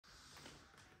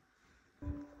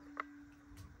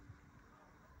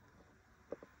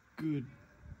Good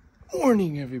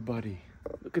morning, everybody.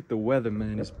 Look at the weather,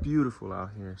 man. It's beautiful out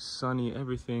here. Sunny,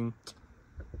 everything.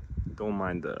 Don't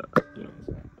mind the, you know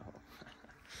what I'm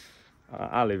saying?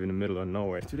 I live in the middle of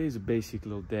nowhere. Today's a basic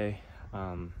little day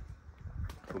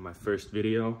for my first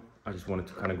video. I just wanted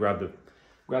to kind of grab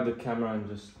the camera and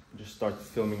just start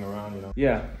filming around, you know.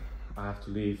 Yeah, I have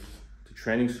to leave to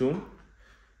training soon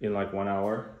in like 1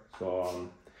 hour. So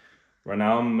right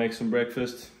now I'm gonna make some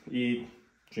breakfast, eat,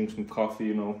 drink some coffee,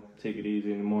 you know, take it easy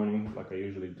in the morning like I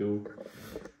usually do.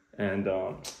 And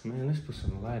man, let's put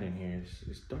some light in here.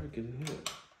 It's dark as hell.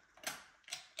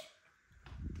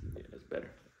 Yeah, that's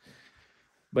better.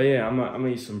 But yeah, I'm gonna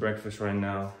eat some breakfast right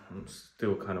now. I'm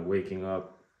still kind of waking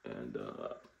up, and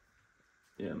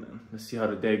yeah, man, let's see how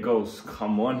the day goes.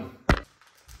 Come on.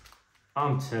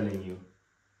 I'm telling you,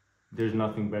 there's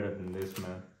nothing better than this,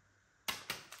 man.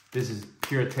 This is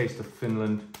pure taste of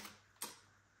Finland.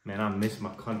 Man, I miss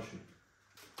my country.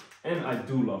 And I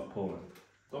do love Poland.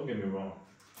 Don't get me wrong.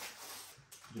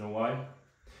 You know why?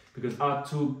 Because I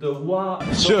took the walk.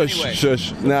 Shush, anyway.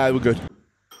 shush. Nah, we're good.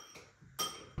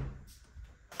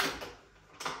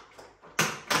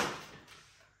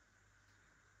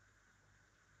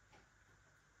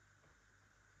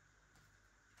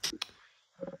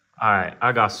 Alright,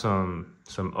 I got some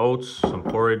oats, some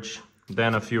porridge,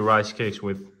 then a few rice cakes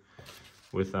with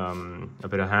a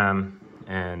bit of ham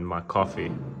and my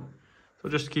coffee. So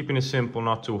just keeping it simple,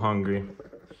 not too hungry.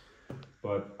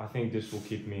 But I think this will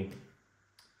keep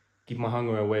my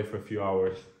hunger away for a few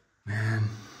hours. Man,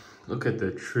 look at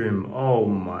the trim. Oh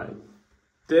my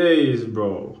days,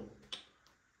 bro.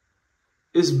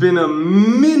 It's been a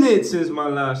minute since my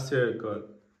last haircut.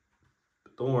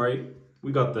 But don't worry,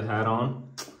 we got the hat on.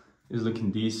 It's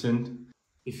looking decent.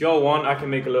 If y'all want, I can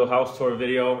make a little house tour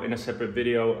video in a separate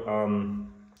video.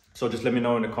 So just let me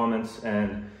know in the comments.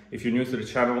 And if you're new to the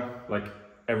channel, like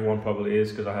everyone probably is,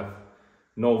 because I have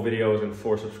no videos and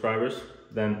 4 subscribers,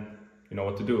 then you know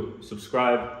what to do.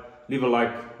 Subscribe, leave a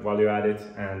like while you're at it,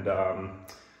 and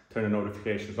turn the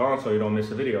notifications on so you don't miss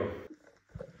a video.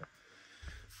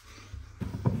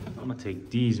 I'm gonna take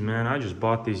these, man. I just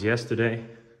bought these yesterday.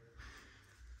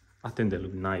 I think they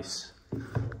look nice.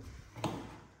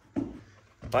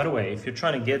 By the way, if you're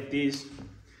trying to get these,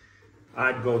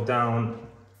 I'd go down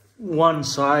 1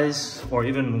 size or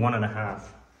even 1.5.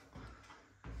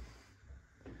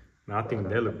 I think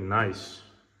they look nice.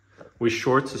 With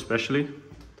shorts especially.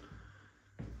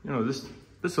 You know, this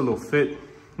is a little fit.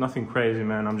 Nothing crazy,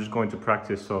 man. I'm just going to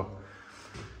practice, so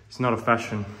it's not a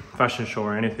fashion show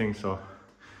or anything, so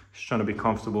just trying to be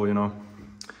comfortable, you know.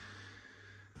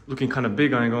 Looking kind of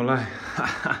big, I ain't gonna lie.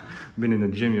 Been in the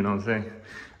gym, you know what I'm saying?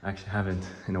 I actually haven't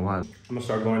in a while. I'm gonna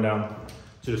start going down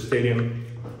to the stadium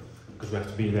because we have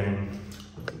to be there in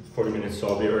 40 minutes, so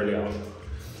I'll be early. I'll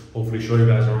hopefully show you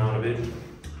guys around a bit.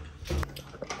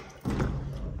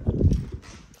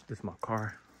 This is my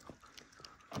car.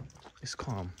 It's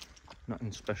calm,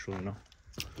 nothing special, you know.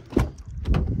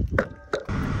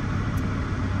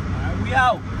 Alright, we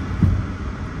out.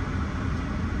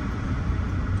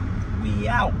 We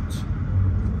out.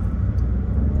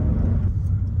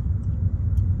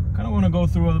 Kind of want to go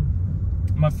through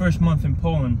my first month in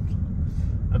Poland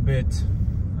a bit,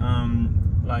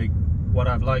 like what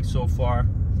I've liked so far,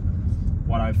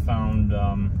 what I've found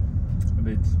a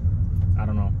bit, I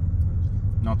don't know,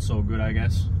 not so good, I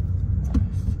guess.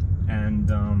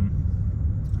 And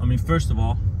I mean, first of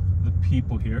all, the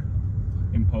people here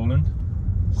in Poland,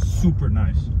 super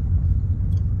nice.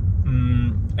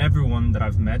 Everyone that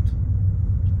I've met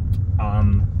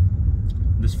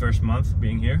this first month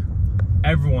being here,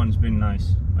 everyone's been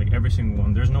nice, like every single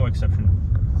one. There's no exception.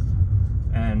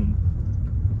 And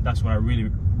that's what I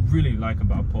really like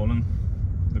about Poland,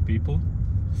 the people.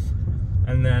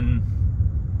 And then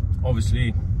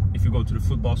obviously if you go to the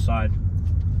football side,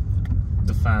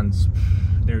 the fans,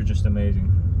 they're just amazing.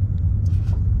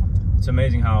 It's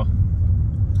amazing how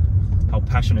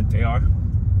passionate they are,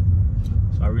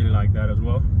 so I really like that as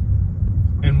well.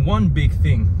 And one big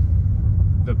thing,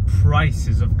 the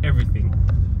prices of everything.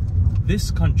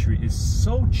 This country is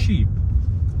so cheap.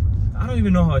 I don't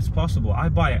even know how it's possible. I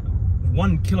buy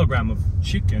 1 kilogram of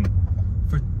chicken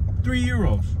for 3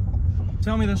 euros.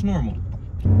 Tell me that's normal.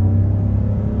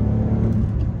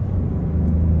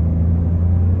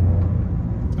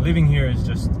 Living here is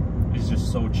just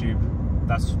so cheap.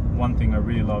 That's one thing I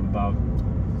really love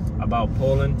about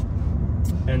Poland.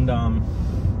 And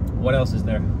what else is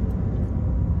there?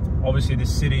 Obviously,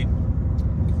 this city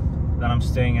that I'm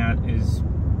staying at is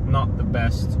not the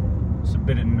best. It's a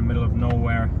bit in the middle of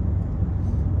nowhere.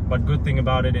 But good thing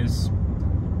about it is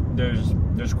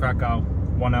there's Krakow,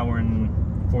 1 hour and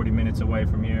 40 minutes away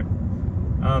from here.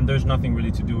 There's nothing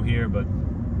really to do here, but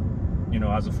you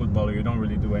know, as a footballer, you don't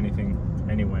really do anything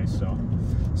anyway, so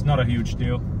it's not a huge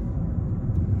deal.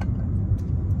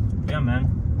 Yeah, man.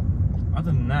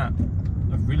 Other than that,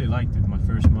 I've really liked it. My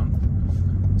first month,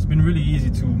 it's been really easy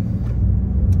to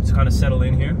kind of settle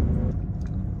in here.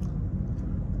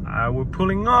 We're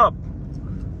pulling up.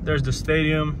 There's the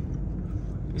stadium.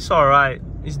 It's all right.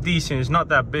 It's decent. It's not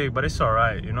that big, but it's all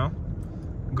right. You know,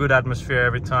 good atmosphere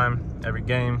every time, every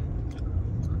game.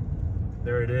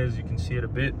 There it is. You can see it a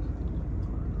bit.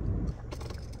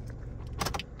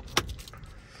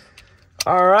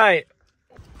 All right.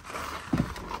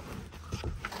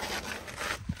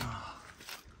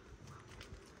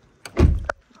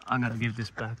 I gotta give this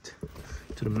back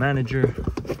to the manager.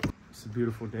 It's a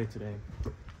beautiful day today.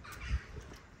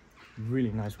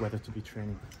 Really nice weather to be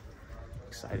training.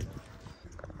 Excited.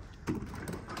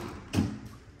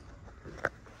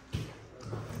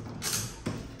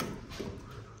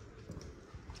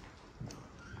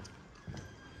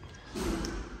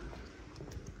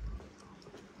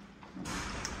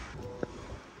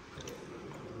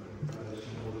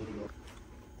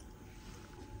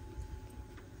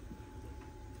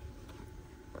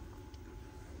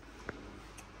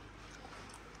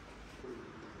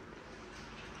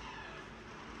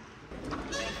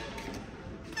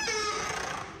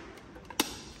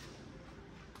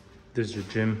 This is your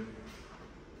gym.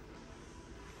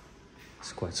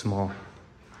 It's quite small.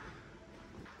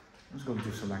 I'm just gonna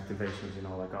do some activations, you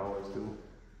know, like I always do.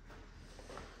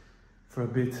 For a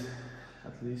bit,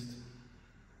 at least.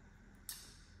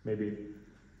 Maybe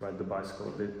ride the bicycle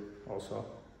a bit also.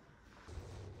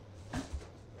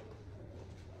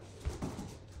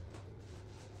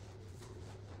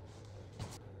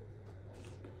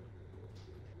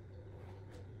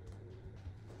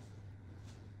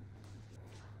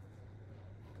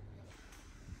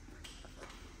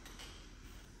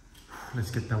 Let's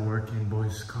get that work in,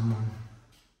 boys. Come on.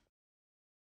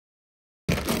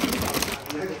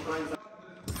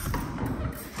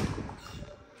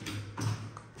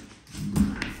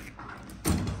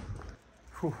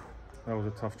 Whew, that was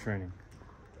a tough training.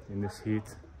 In this heat,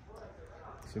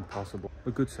 it's impossible.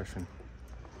 A good session.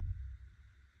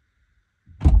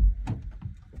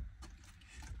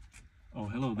 Oh,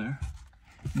 hello there.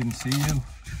 Didn't see you.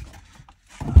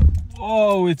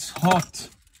 Oh, it's hot.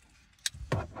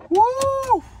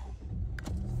 ¡Woo!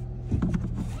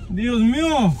 Dios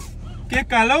mío, qué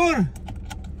calor.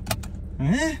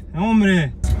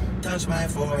 Hombre. Touch my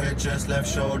forehead, just left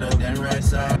shoulder, then right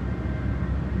side.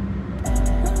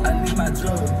 I need my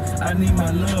drug, I need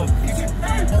my love.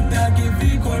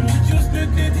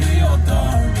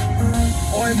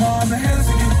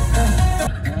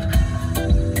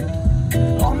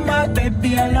 Oh my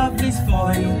baby, I love this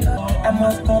for you. I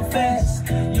must confess,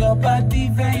 your body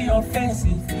very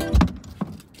offensive.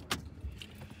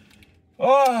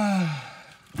 Oh,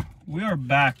 we are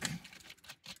back.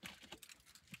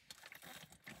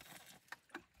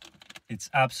 It's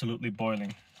absolutely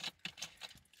boiling.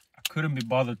 I couldn't be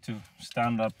bothered to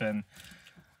stand up and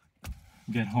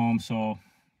get home, so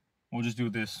we'll just do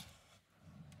this.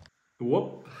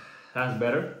 Whoop, that's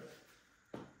better.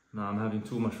 No, I'm having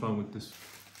too much fun with this.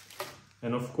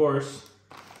 And of course,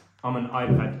 I'm an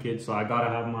iPad kid, so I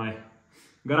gotta have my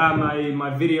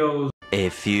videos. A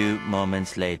few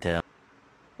moments later.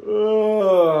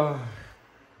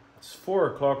 It's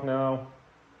 4 o'clock now.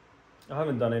 I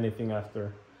haven't done anything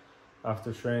after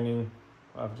training.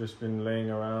 I've just been laying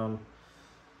around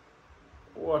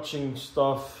watching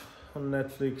stuff on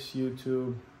Netflix,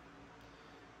 YouTube.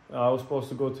 I was supposed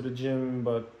to go to the gym,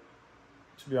 but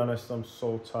to be honest, I'm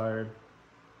so tired.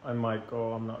 I might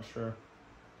go, I'm not sure.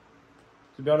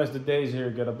 To be honest, the days here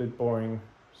get a bit boring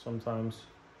sometimes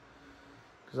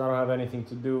because I don't have anything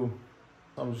to do.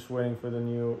 I'm just waiting for the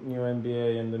new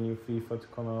NBA and the new FIFA to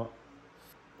come out.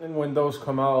 And when those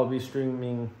come out, I'll be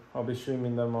streaming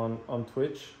them on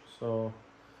Twitch. So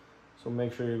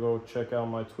make sure you go check out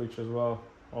my Twitch as well.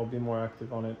 I'll be more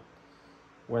active on it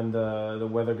when the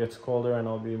weather gets colder and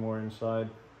I'll be more inside.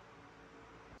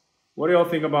 What do y'all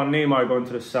think about Neymar going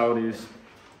to the Saudis?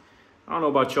 I don't know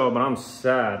about y'all, but I'm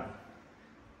sad.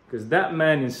 Because that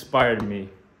man inspired me.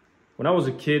 When I was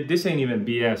a kid, this ain't even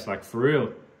BS, like for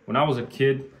real. When I was a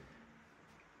kid,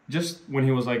 just when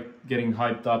he was like getting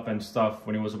hyped up and stuff,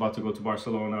 when he was about to go to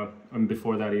Barcelona, and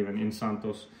before that even, in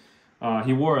Santos,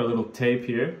 he wore a little tape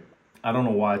here. I don't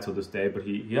know why to this day, but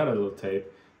he had a little tape.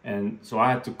 And so I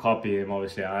had to copy him,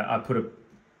 obviously. I put a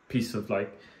piece of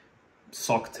like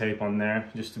sock tape on there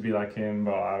just to be like him,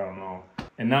 but I don't know.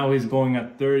 And now he's going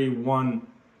at 31.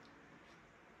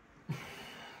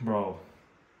 Bro,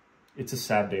 it's a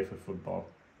sad day for football.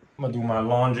 I'm gonna do my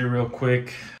laundry real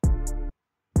quick.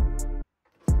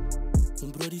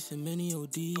 Een brody se many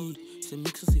OD, se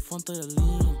mixen se Fanta ja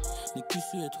lean. Ne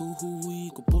kies het hoe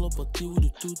ik pull up a tea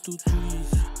with the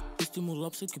 223s. Istimo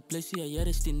lapse ki place ja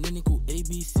jare stin neniku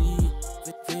ABC.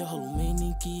 Vea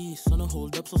halumeninki, sonne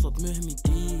hold up zoals wat me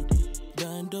die.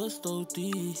 Band the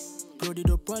stouty, brody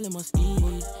the problem must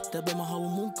eat. Dat bij me hou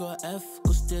munka F,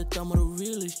 cause that time the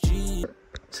realest G.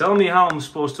 Tell me how I'm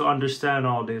supposed to understand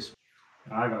all this.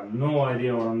 I got no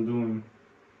idea what I'm doing.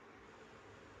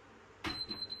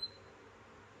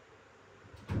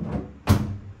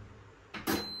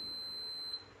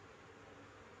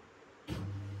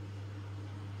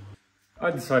 I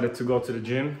decided to go to the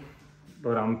gym,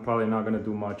 but I'm probably not gonna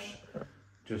do much.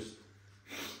 Just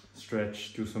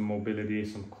stretch, do some mobility,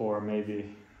 some core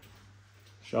maybe.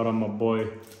 Shout out my boy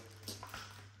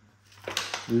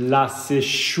Lasse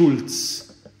Schultz.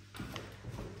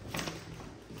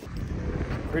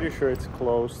 Pretty sure it's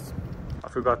closed. I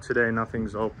forgot today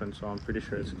nothing's open, so I'm pretty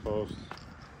sure it's closed.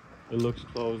 It looks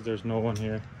closed, there's no one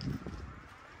here.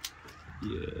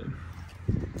 Yeah.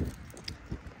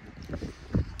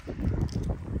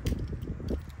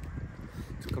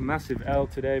 Took a massive L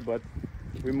today, but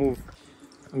we moved.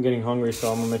 I'm getting hungry,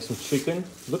 so I'm gonna make some chicken.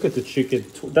 Look at the chicken.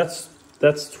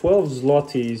 That's 12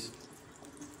 zlotys,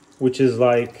 which is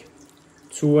like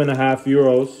 2.5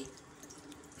 euros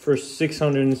for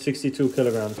 662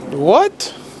 kilograms.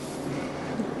 What?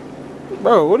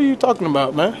 Bro, what are you talking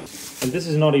about, man? And this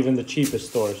is not even the cheapest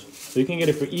stores, so you can get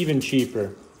it for even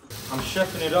cheaper. I'm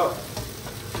chefing it up.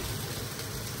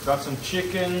 Got some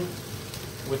chicken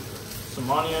with some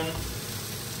onion.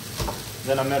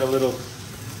 Then I made a little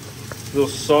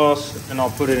sauce, and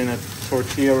I'll put it in a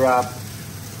tortilla wrap.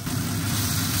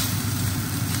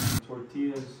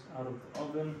 Tortillas out of the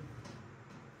oven.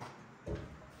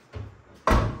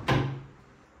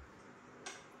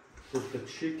 Put the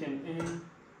chicken in.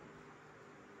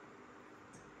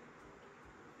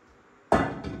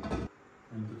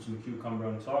 And put some cucumber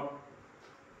on top.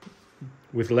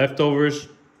 With leftovers,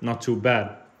 not too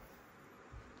bad.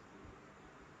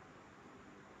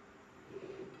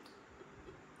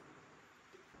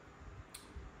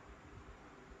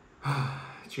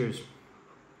 Cheers.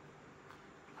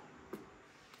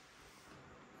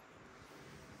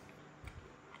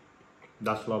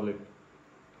 That's lovely.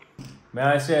 May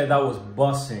I say that was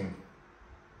bussing.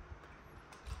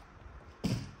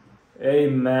 Hey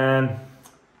man,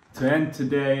 to end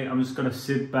today, I'm just gonna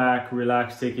sit back,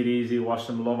 relax, take it easy, watch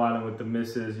some Love Island with the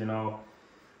missus, you know.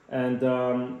 And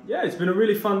yeah, it's been a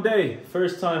really fun day.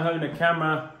 First time having a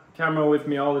camera with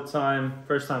me all the time.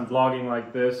 First time vlogging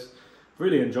like this.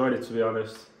 Really enjoyed it, to be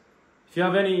honest. If you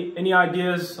have any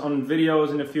ideas on videos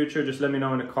in the future, just let me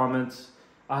know in the comments.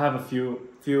 I have a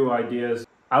few ideas.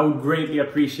 I would greatly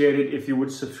appreciate it if you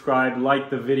would subscribe, like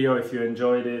the video if you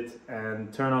enjoyed it,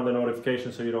 and turn on the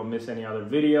notifications so you don't miss any other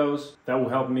videos. That will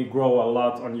help me grow a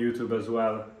lot on YouTube as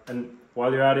well. And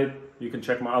while you're at it, you can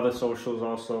check my other socials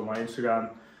also, my Instagram,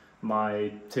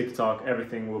 my TikTok,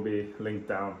 everything will be linked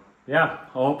down. Yeah,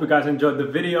 I hope you guys enjoyed the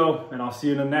video, and I'll see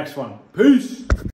you in the next one. Peace!